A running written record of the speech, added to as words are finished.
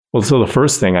Well, so the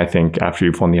first thing I think after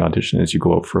you've won the audition is you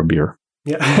go out for a beer.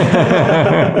 Yeah.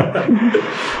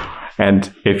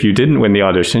 And if you didn't win the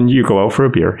audition, you go out for a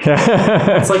beer.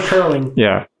 It's like curling.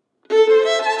 Yeah.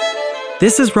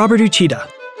 This is Robert Uchida,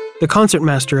 the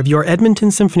concertmaster of your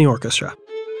Edmonton Symphony Orchestra.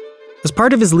 As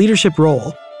part of his leadership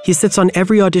role, he sits on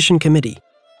every audition committee.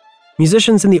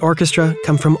 Musicians in the orchestra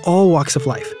come from all walks of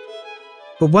life.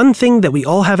 But one thing that we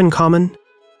all have in common: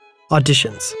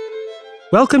 auditions.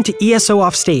 Welcome to ESO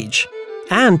Offstage,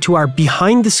 and to our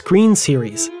Behind the Screen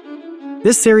series.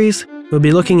 This series will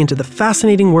be looking into the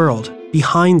fascinating world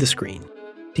behind the screen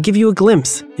to give you a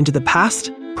glimpse into the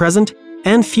past, present,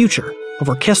 and future of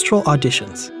orchestral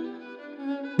auditions.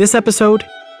 This episode,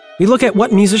 we look at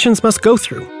what musicians must go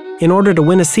through in order to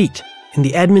win a seat in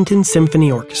the Edmonton Symphony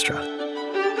Orchestra.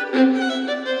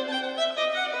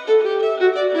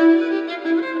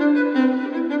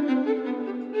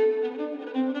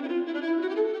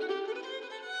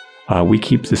 We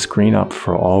keep the screen up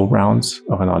for all rounds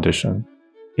of an audition.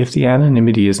 If the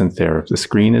anonymity isn't there, if the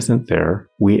screen isn't there,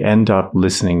 we end up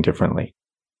listening differently.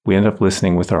 We end up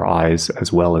listening with our eyes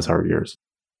as well as our ears.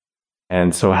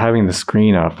 And so having the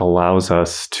screen up allows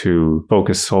us to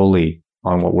focus solely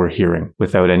on what we're hearing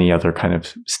without any other kind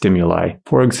of stimuli.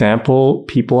 For example,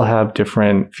 people have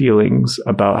different feelings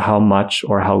about how much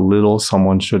or how little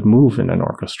someone should move in an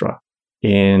orchestra.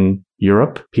 In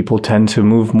Europe, people tend to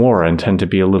move more and tend to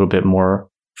be a little bit more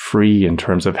free in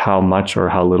terms of how much or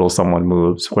how little someone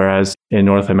moves. Whereas in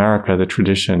North America, the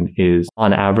tradition is,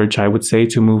 on average, I would say,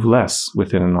 to move less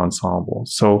within an ensemble.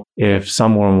 So if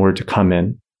someone were to come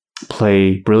in,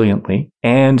 play brilliantly,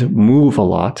 and move a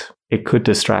lot, it could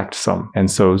distract some. And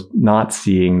so not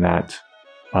seeing that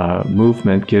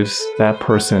movement gives that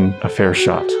person a fair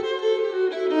shot.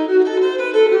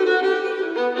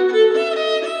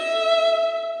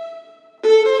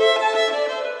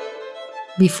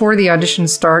 Before the audition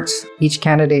starts, each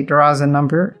candidate draws a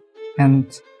number, and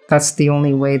that's the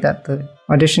only way that the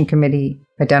audition committee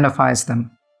identifies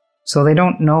them. So they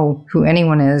don't know who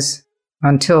anyone is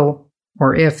until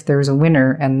or if there's a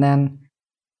winner, and then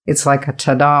it's like a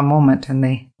ta-da moment, and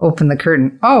they open the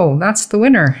curtain. Oh, that's the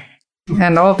winner.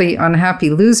 And all the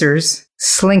unhappy losers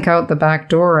slink out the back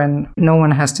door, and no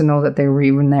one has to know that they were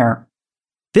even there.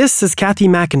 This is Kathy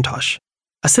McIntosh,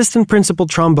 assistant principal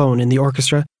trombone in the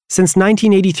orchestra since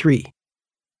 1983,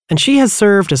 and she has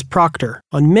served as proctor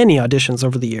on many auditions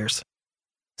over the years.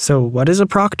 So what is a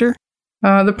proctor?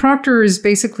 The proctor is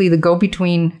basically the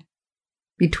go-between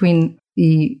between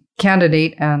the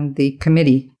candidate and the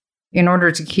committee in order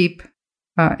to keep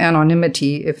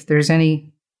anonymity. If there's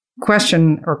any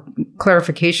question or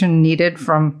clarification needed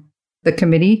from the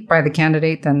committee by the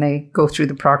candidate, then they go through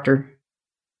the proctor.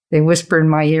 They whisper in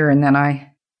my ear, and then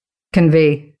I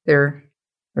convey their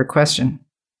question.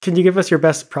 Can you give us your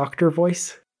best proctor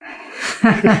voice?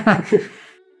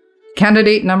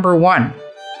 Candidate number 1.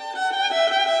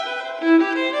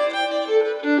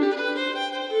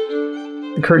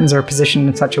 The curtains are positioned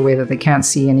in such a way that they can't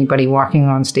see anybody walking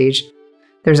on stage.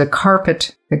 There's a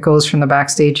carpet that goes from the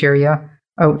backstage area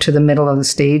out to the middle of the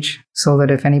stage, so that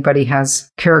if anybody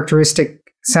has characteristic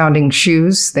sounding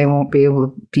shoes, they won't be able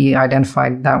to be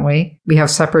identified that way. We have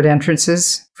separate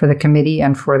entrances for the committee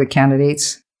and for the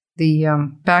candidates. The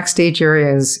backstage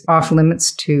area is off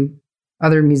limits to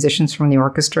other musicians from the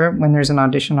orchestra when there's an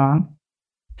audition on.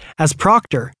 As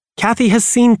proctor, Kathy has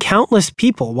seen countless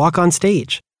people walk on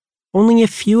stage, only a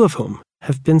few of whom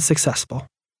have been successful.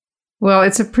 Well,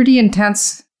 it's a pretty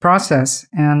intense process,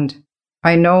 and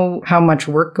I know how much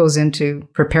work goes into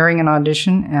preparing an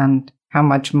audition and how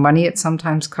much money it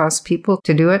sometimes costs people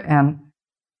to do it, and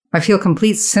I feel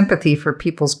complete sympathy for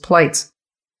people's plights.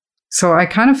 So I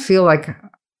kind of feel like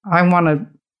I want to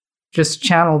just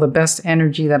channel the best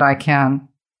energy that I can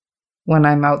when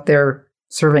I'm out there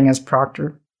serving as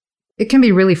proctor. It can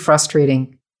be really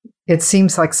frustrating. It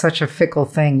seems like such a fickle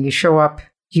thing. You show up,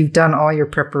 you've done all your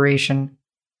preparation,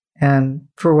 and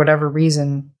for whatever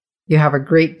reason, you have a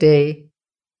great day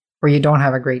or you don't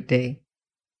have a great day.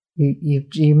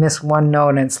 You miss one note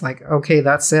and it's like, okay,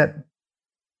 that's it.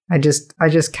 I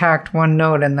just cacked one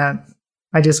note and that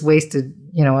I just wasted,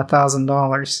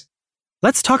 $1,000.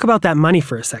 Let's talk about that money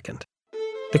for a second.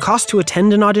 The cost to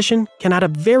attend an audition can add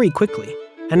up very quickly,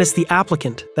 and it's the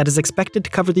applicant that is expected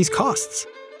to cover these costs.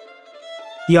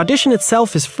 The audition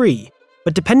itself is free,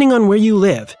 but depending on where you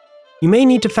live, you may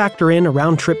need to factor in a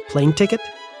round-trip plane ticket.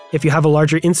 If you have a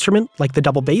larger instrument, like the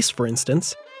double bass for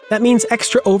instance, that means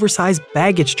extra oversized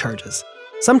baggage charges,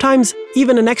 sometimes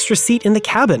even an extra seat in the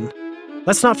cabin.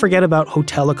 Let's not forget about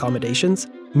hotel accommodations,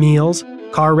 meals,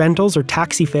 car rentals, or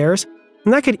taxi fares,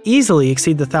 and that could easily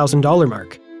exceed the $1,000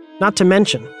 mark. Not to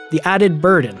mention the added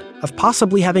burden of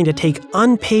possibly having to take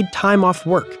unpaid time off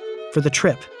work for the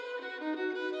trip.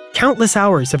 Countless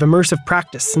hours of immersive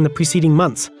practice in the preceding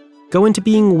months go into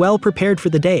being well prepared for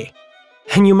the day,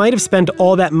 and you might have spent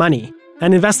all that money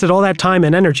and invested all that time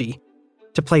and energy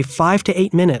to play 5 to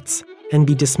 8 minutes and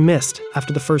be dismissed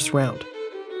after the first round.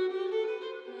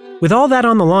 With all that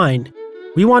on the line,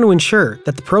 we want to ensure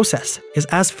that the process is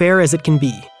as fair as it can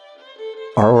be.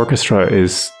 Our orchestra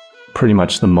is pretty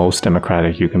much the most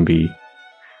democratic you can be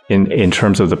in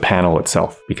terms of the panel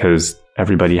itself, because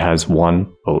everybody has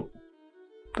one vote.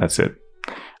 That's it.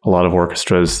 A lot of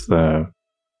orchestras, the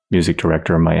music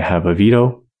director might have a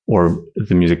veto, or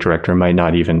the music director might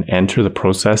not even enter the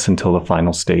process until the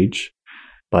final stage.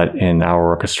 But in our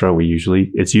orchestra,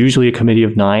 it's usually a committee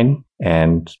of 9,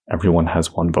 and everyone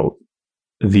has one vote.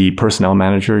 The personnel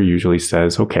manager usually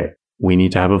says, okay, we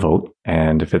need to have a vote.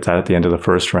 And if it's at the end of the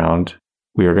first round,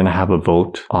 we are going to have a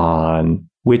vote on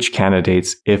which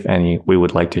candidates, if any, we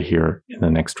would like to hear in the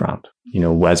next round.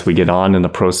 As we get on in the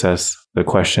process, the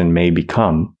question may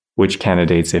become, which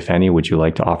candidates, if any, would you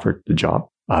like to offer the job?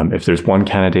 If there's one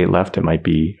candidate left, it might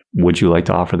be, would you like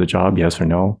to offer the job? Yes or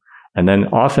no? And then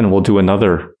often we'll do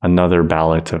another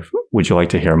ballot of, would you like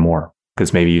to hear more?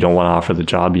 Because maybe you don't want to offer the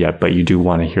job yet, but you do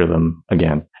want to hear them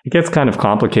again. It gets kind of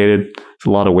complicated. It's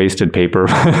a lot of wasted paper.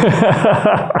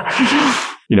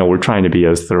 We're trying to be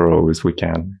as thorough as we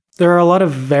can. There are a lot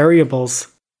of variables.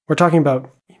 We're talking about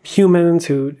humans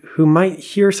who might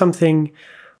hear something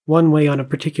one way on a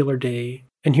particular day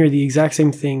and hear the exact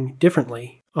same thing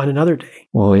differently on another day.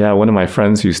 Well, yeah, one of my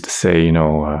friends used to say,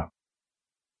 a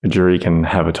jury can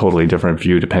have a totally different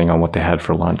view depending on what they had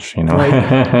for lunch,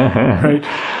 Right.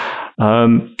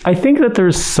 I think that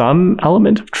there's some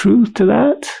element of truth to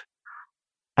that.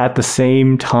 At the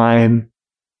same time,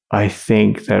 I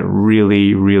think that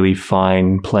really, really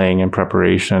fine playing and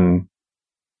preparation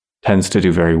tends to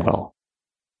do very well.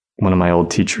 One of my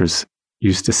old teachers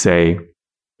used to say,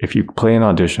 if you play an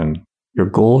audition, your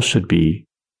goal should be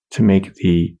to make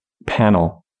the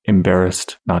panel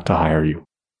embarrassed not to hire you.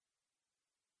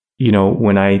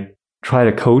 When I try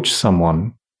to coach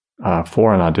someone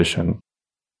for an audition,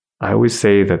 I always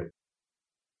say that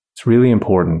it's really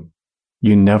important.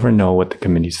 You never know what the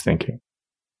committee's thinking.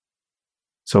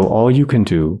 So all you can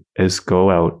do is go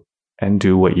out and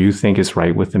do what you think is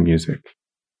right with the music.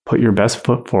 Put your best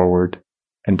foot forward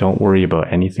and don't worry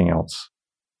about anything else.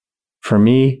 For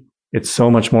me, it's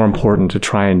so much more important to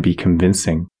try and be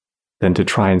convincing than to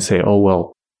try and say, oh,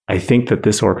 well, I think that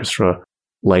this orchestra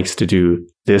likes to do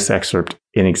this excerpt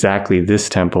in exactly this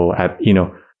tempo.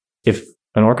 If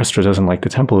an orchestra doesn't like the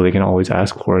tempo, they can always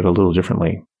ask for it a little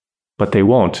differently. But they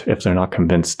won't if they're not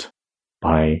convinced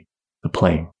by the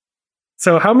playing.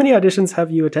 So how many auditions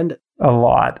have you attended? A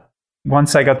lot.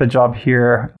 Once I got the job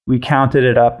here, we counted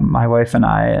it up, my wife and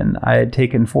I had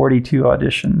taken 42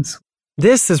 auditions.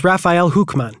 This is Raphael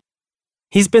Hoekman.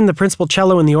 He's been the principal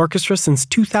cello in the orchestra since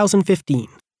 2015.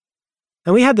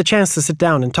 And we had the chance to sit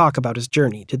down and talk about his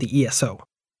journey to the ESO.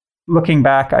 Looking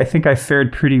back, I think I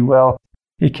fared pretty well.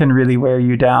 It can really wear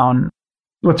you down.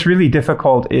 What's really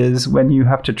difficult is when you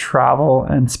have to travel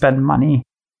and spend money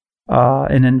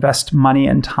and invest money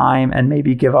and time and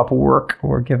maybe give up work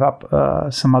or give up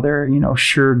some other,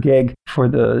 sure gig for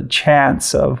the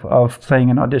chance of playing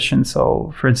an audition.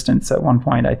 So for instance, at one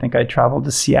point, I think I traveled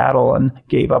to Seattle and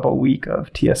gave up a week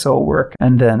of TSO work.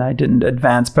 And then I didn't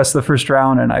advance past the first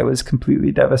round and I was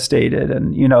completely devastated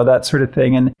and, that sort of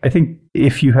thing. And I think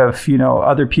if you have,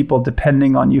 other people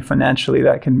depending on you financially,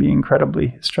 that can be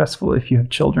incredibly stressful. If you have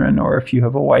children or if you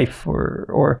have a wife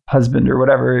or husband or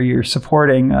whatever you're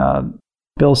supporting,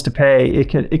 bills to pay,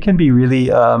 it can be really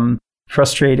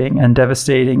frustrating and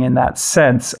devastating in that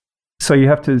sense. So you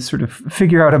have to sort of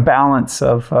figure out a balance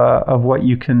of what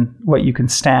you can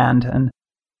stand.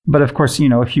 But of course,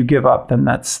 if you give up, then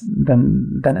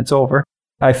then it's over.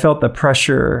 I felt the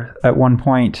pressure at one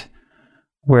point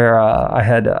where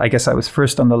I guess I was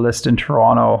first on the list in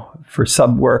Toronto for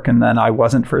sub work, and then I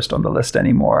wasn't first on the list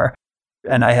anymore.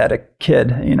 And I had a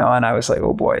kid, and I was like,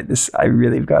 oh boy, I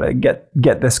really got to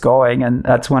get this going. And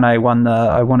that's when I won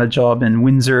a job in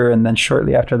Windsor, and then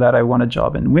shortly after that, I won a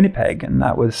job in Winnipeg, and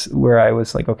that was where I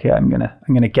was like, okay, I'm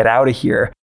gonna get out of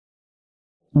here.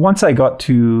 Once I got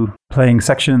to playing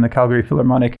section in the Calgary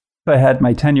Philharmonic, I had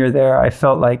my tenure there. I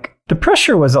felt like the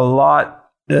pressure was a lot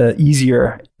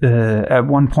easier. At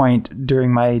one point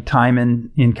during my time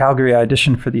in Calgary, I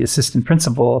auditioned for the assistant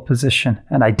principal position,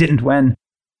 and I didn't win.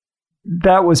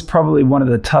 That was probably one of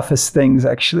the toughest things,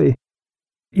 actually,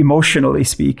 emotionally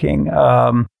speaking,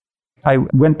 I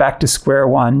went back to square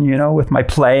one, with my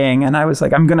playing, and I was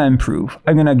like, I'm going to improve.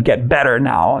 I'm going to get better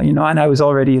now, and I was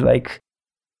already like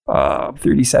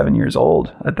 37 years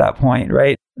old at that point,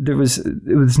 right? There was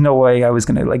no way I was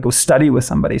going to like go study with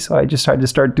somebody. So I just tried to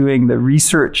start doing the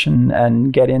research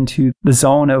and get into the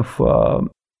zone of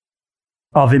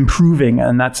improving.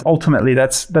 And that's ultimately,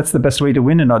 that's the best way to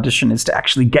win an audition, is to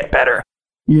actually get better,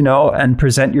 and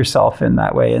present yourself in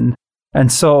that way.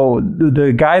 And so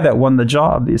the guy that won the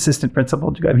job, the assistant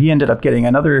principal, he ended up getting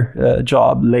another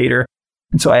job later.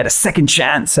 And so I had a second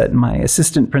chance at my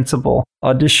assistant principal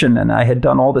audition, and I had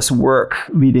done all this work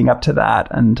leading up to that.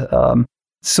 And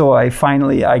so I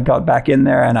got back in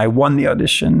there and I won the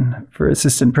audition for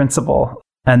assistant principal.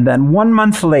 And then 1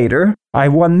 month later, I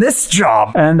won this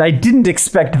job, and I didn't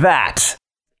expect that.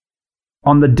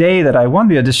 On the day that I won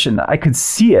the audition, I could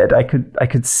see it. I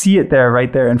could see it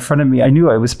right there in front of me. I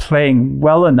knew I was playing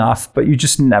well enough, but you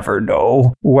just never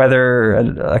know whether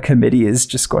a committee is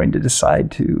just going to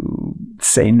decide to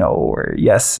say no or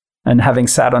yes. And having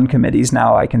sat on committees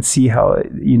now, I can see how,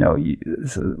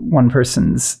 one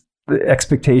person's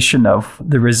expectation of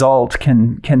the result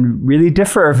can really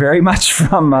differ very much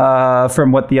from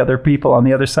what the other people on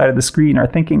the other side of the screen are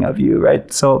thinking of you,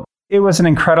 right? So it was an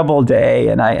incredible day,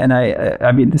 and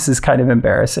I mean, this is kind of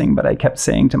embarrassing, but I kept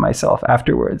saying to myself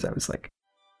afterwards, I was like,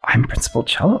 I'm Principal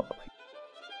Cello.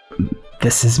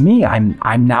 This is me.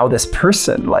 I'm now this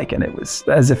person. Like, and it was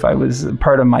as if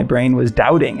part of my brain was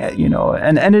doubting it,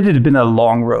 and it had been a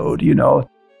long road,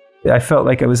 I felt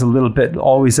like I was a little bit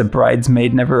always a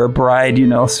bridesmaid, never a bride,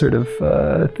 sort of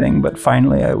thing. But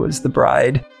finally I was the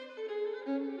bride.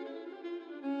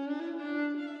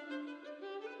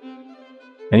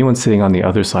 Anyone sitting on the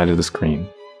other side of the screen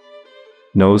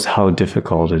knows how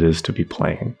difficult it is to be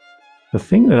playing. The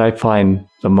thing that I find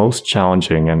the most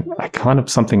challenging, and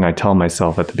something I tell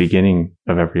myself at the beginning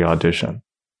of every audition,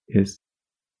 is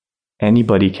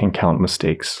anybody can count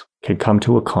mistakes, can come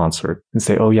to a concert and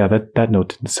say, oh yeah, that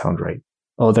note didn't sound right.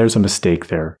 Oh, there's a mistake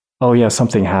there. Oh yeah,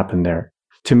 something happened there.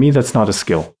 To me, that's not a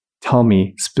skill. Tell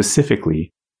me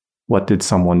specifically, what did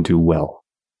someone do well?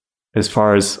 As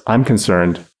far as I'm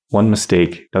concerned, one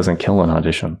mistake doesn't kill an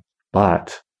audition,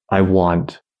 but I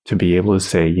want to be able to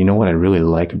say, you know what I really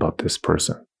like about this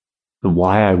person, the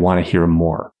why I want to hear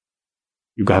more.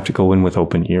 You have to go in with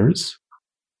open ears,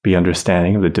 be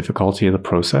understanding of the difficulty of the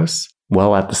process,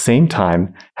 while at the same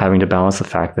time having to balance the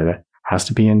fact that it has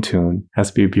to be in tune, has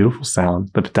to be a beautiful sound,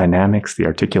 the dynamics, the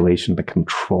articulation, the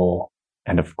control,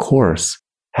 and of course,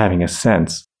 having a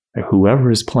sense that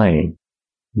whoever is playing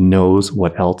knows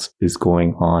what else is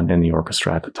going on in the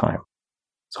orchestra at the time.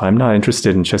 So I'm not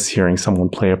interested in just hearing someone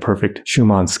play a perfect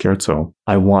Schumann scherzo.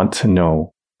 I want to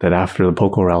know that after the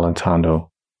poco rallentando,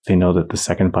 they know that the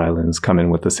second violins come in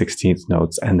with the 16th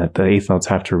notes and that the 8th notes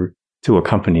have to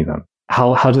accompany them.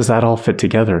 How does that all fit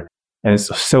together? And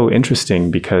it's so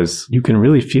interesting because you can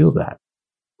really feel that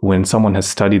when someone has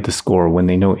studied the score, when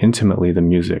they know intimately the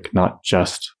music, not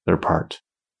just their part.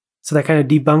 So that kind of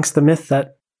debunks the myth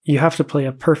that you have to play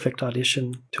a perfect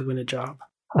audition to win a job.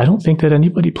 I don't think that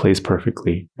anybody plays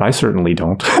perfectly. I certainly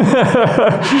don't.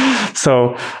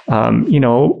 So,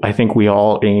 I think we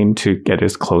all aim to get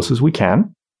as close as we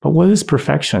can. But what is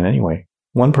perfection anyway?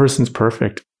 One person's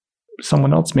perfect.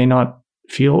 Someone else may not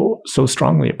feel so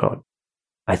strongly about it.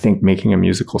 I think making a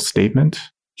musical statement,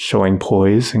 showing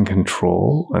poise and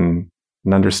control and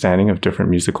an understanding of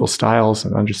different musical styles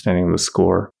and understanding of the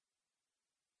score,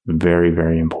 very,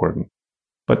 very important.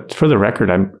 But for the record,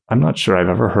 I'm not sure I've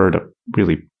ever heard a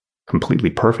really completely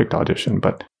perfect audition,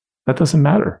 but that doesn't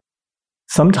matter.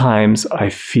 Sometimes I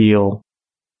feel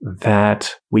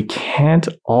that we can't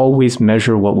always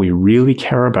measure what we really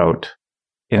care about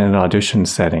in an audition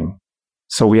setting.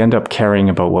 So we end up caring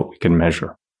about what we can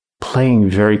measure. Playing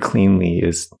very cleanly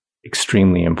is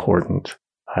extremely important.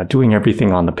 Doing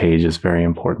everything on the page is very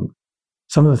important.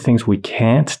 Some of the things we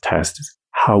can't test is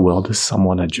how well does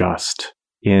someone adjust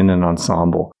in an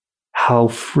ensemble? How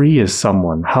free is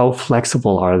someone? How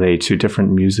flexible are they to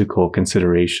different musical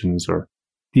considerations? Or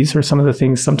these are some of the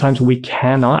things sometimes we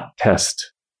cannot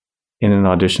test in an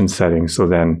audition setting. So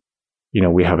then,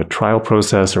 we have a trial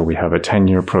process or we have a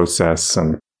tenure process,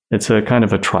 and it's a kind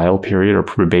of a trial period or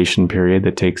probation period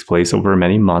that takes place over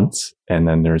many months. And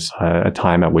then there's a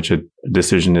time at which a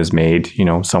decision is made,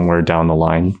 somewhere down the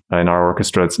line. In our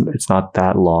orchestra, it's not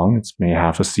that long. It's maybe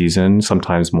half a season,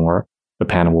 sometimes more. The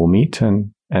panel will meet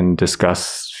and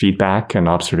discuss feedback and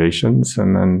observations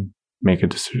and then make a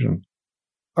decision.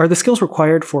 Are the skills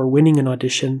required for winning an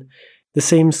audition the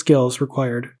same skills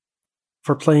required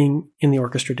for playing in the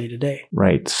orchestra day to day?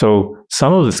 Right. So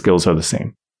some of the skills are the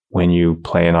same. When you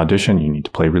play an audition, you need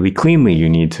to play really cleanly. You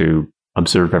need to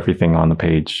observe everything on the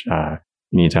page. You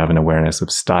need to have an awareness of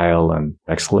style and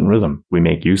excellent rhythm. We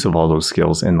make use of all those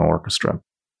skills in the orchestra.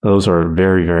 Those are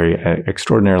very, very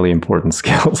extraordinarily important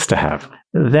skills to have.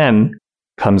 Then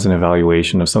comes an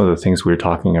evaluation of some of the things we were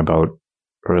talking about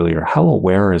earlier. How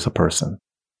aware is a person?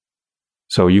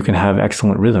 So you can have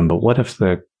excellent rhythm, but what if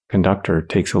the conductor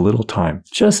takes a little time,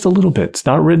 just a little bit? It's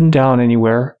not written down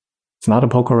anywhere. It's not a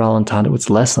poco rallentando. It's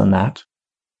less than that.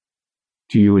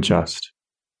 Do you adjust?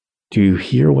 Do you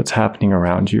hear what's happening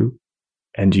around you?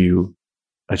 And do you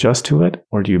adjust to it,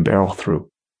 or do you barrel through?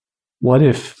 What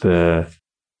if the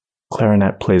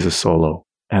clarinet plays a solo,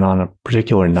 and on a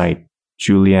particular night,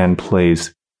 Julianne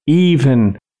plays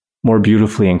even more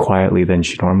beautifully and quietly than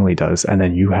she normally does, and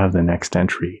then you have the next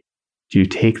entry? Do you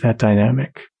take that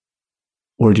dynamic,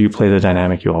 or do you play the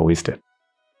dynamic you always did?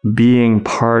 Being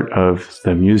part of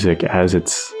the music as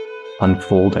it's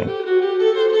unfolding.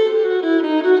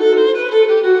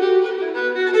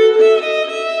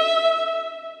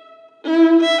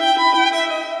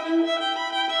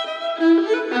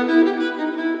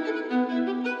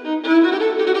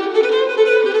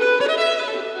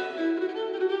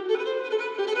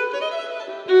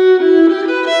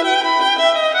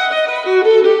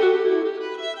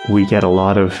 We get a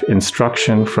lot of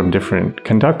instruction from different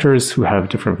conductors who have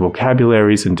different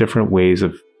vocabularies and different ways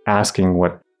of asking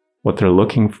what they're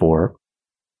looking for.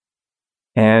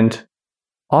 And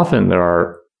often there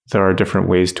are different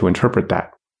ways to interpret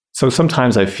that. So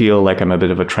sometimes I feel like I'm a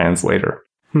bit of a translator.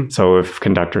 So if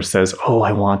conductor says, "Oh,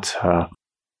 I want a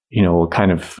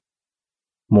kind of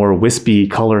more wispy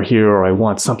color here," or "I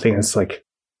want something that's like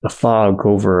the fog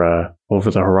over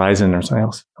the horizon," or something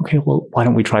else. Okay, well, why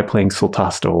don't we try playing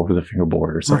sultasto over the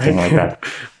fingerboard or something like that?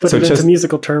 Put it into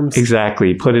musical terms.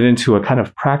 Exactly. Put it into a kind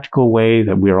of practical way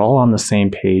that we're all on the same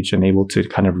page and able to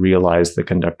kind of realize the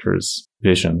conductor's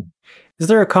vision. Is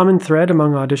there a common thread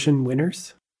among audition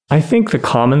winners? I think the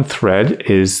common thread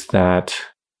is that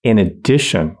in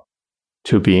addition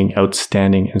to being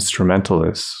outstanding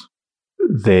instrumentalists,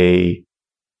 they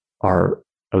are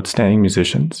outstanding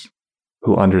musicians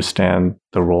who understand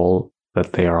the role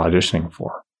that they are auditioning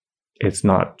for. It's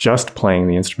not just playing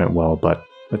the instrument well, but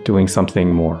doing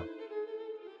something more.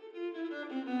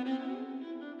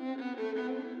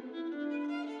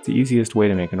 The easiest way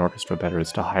to make an orchestra better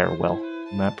is to hire well.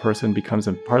 And that person becomes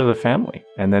a part of the family.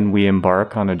 And then we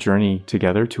embark on a journey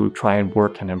together to try and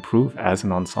work and improve as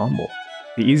an ensemble.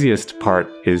 The easiest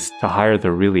part is to hire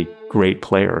the really great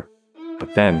player,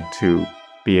 but then to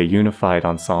be a unified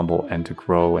ensemble and to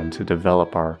grow and to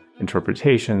develop our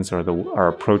interpretations or our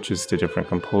approaches to different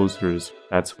composers.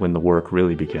 That's when the work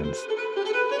really begins.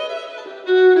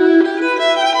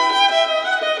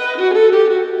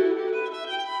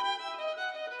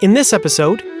 In this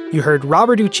episode, you heard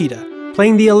Robert Uchida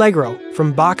playing the Allegro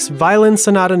from Bach's Violin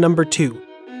Sonata No. 2.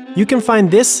 You can find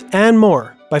this and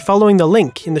more by following the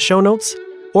link in the show notes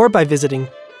or by visiting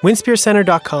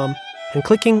winspearcenter.com and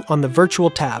clicking on the virtual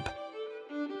tab.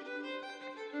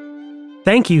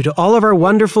 Thank you to all of our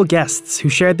wonderful guests who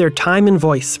shared their time and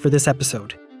voice for this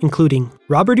episode, including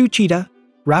Robert Uchida,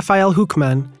 Raphael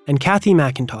Hoekman, and Kathy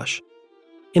McIntosh.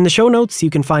 In the show notes, you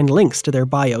can find links to their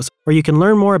bios where you can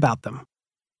learn more about them.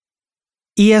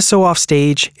 ESO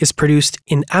Offstage is produced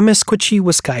in Amisquichy,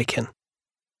 Wisconsin,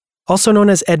 also known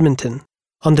as Edmonton,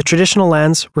 on the traditional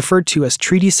lands referred to as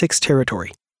Treaty 6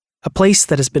 territory, a place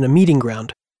that has been a meeting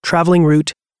ground, traveling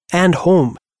route, and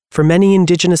home for many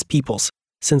Indigenous peoples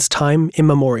since time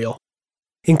immemorial,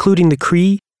 including the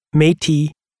Cree,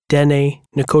 Métis, Dene,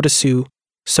 Nakota Sioux,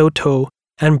 Saulteaux,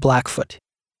 and Blackfoot,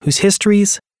 whose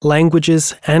histories,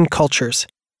 languages, and cultures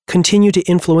continue to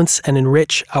influence and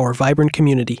enrich our vibrant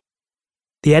community.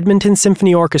 The Edmonton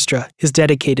Symphony Orchestra is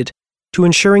dedicated to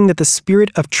ensuring that the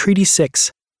spirit of Treaty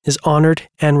 6 is honored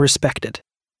and respected.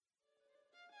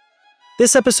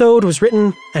 This episode was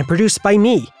written and produced by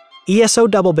me, ESO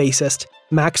double bassist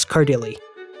Max Cardilli.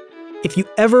 If you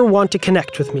ever want to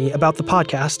connect with me about the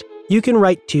podcast, you can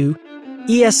write to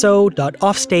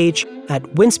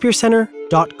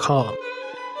eso.offstage@winspearcenter.com.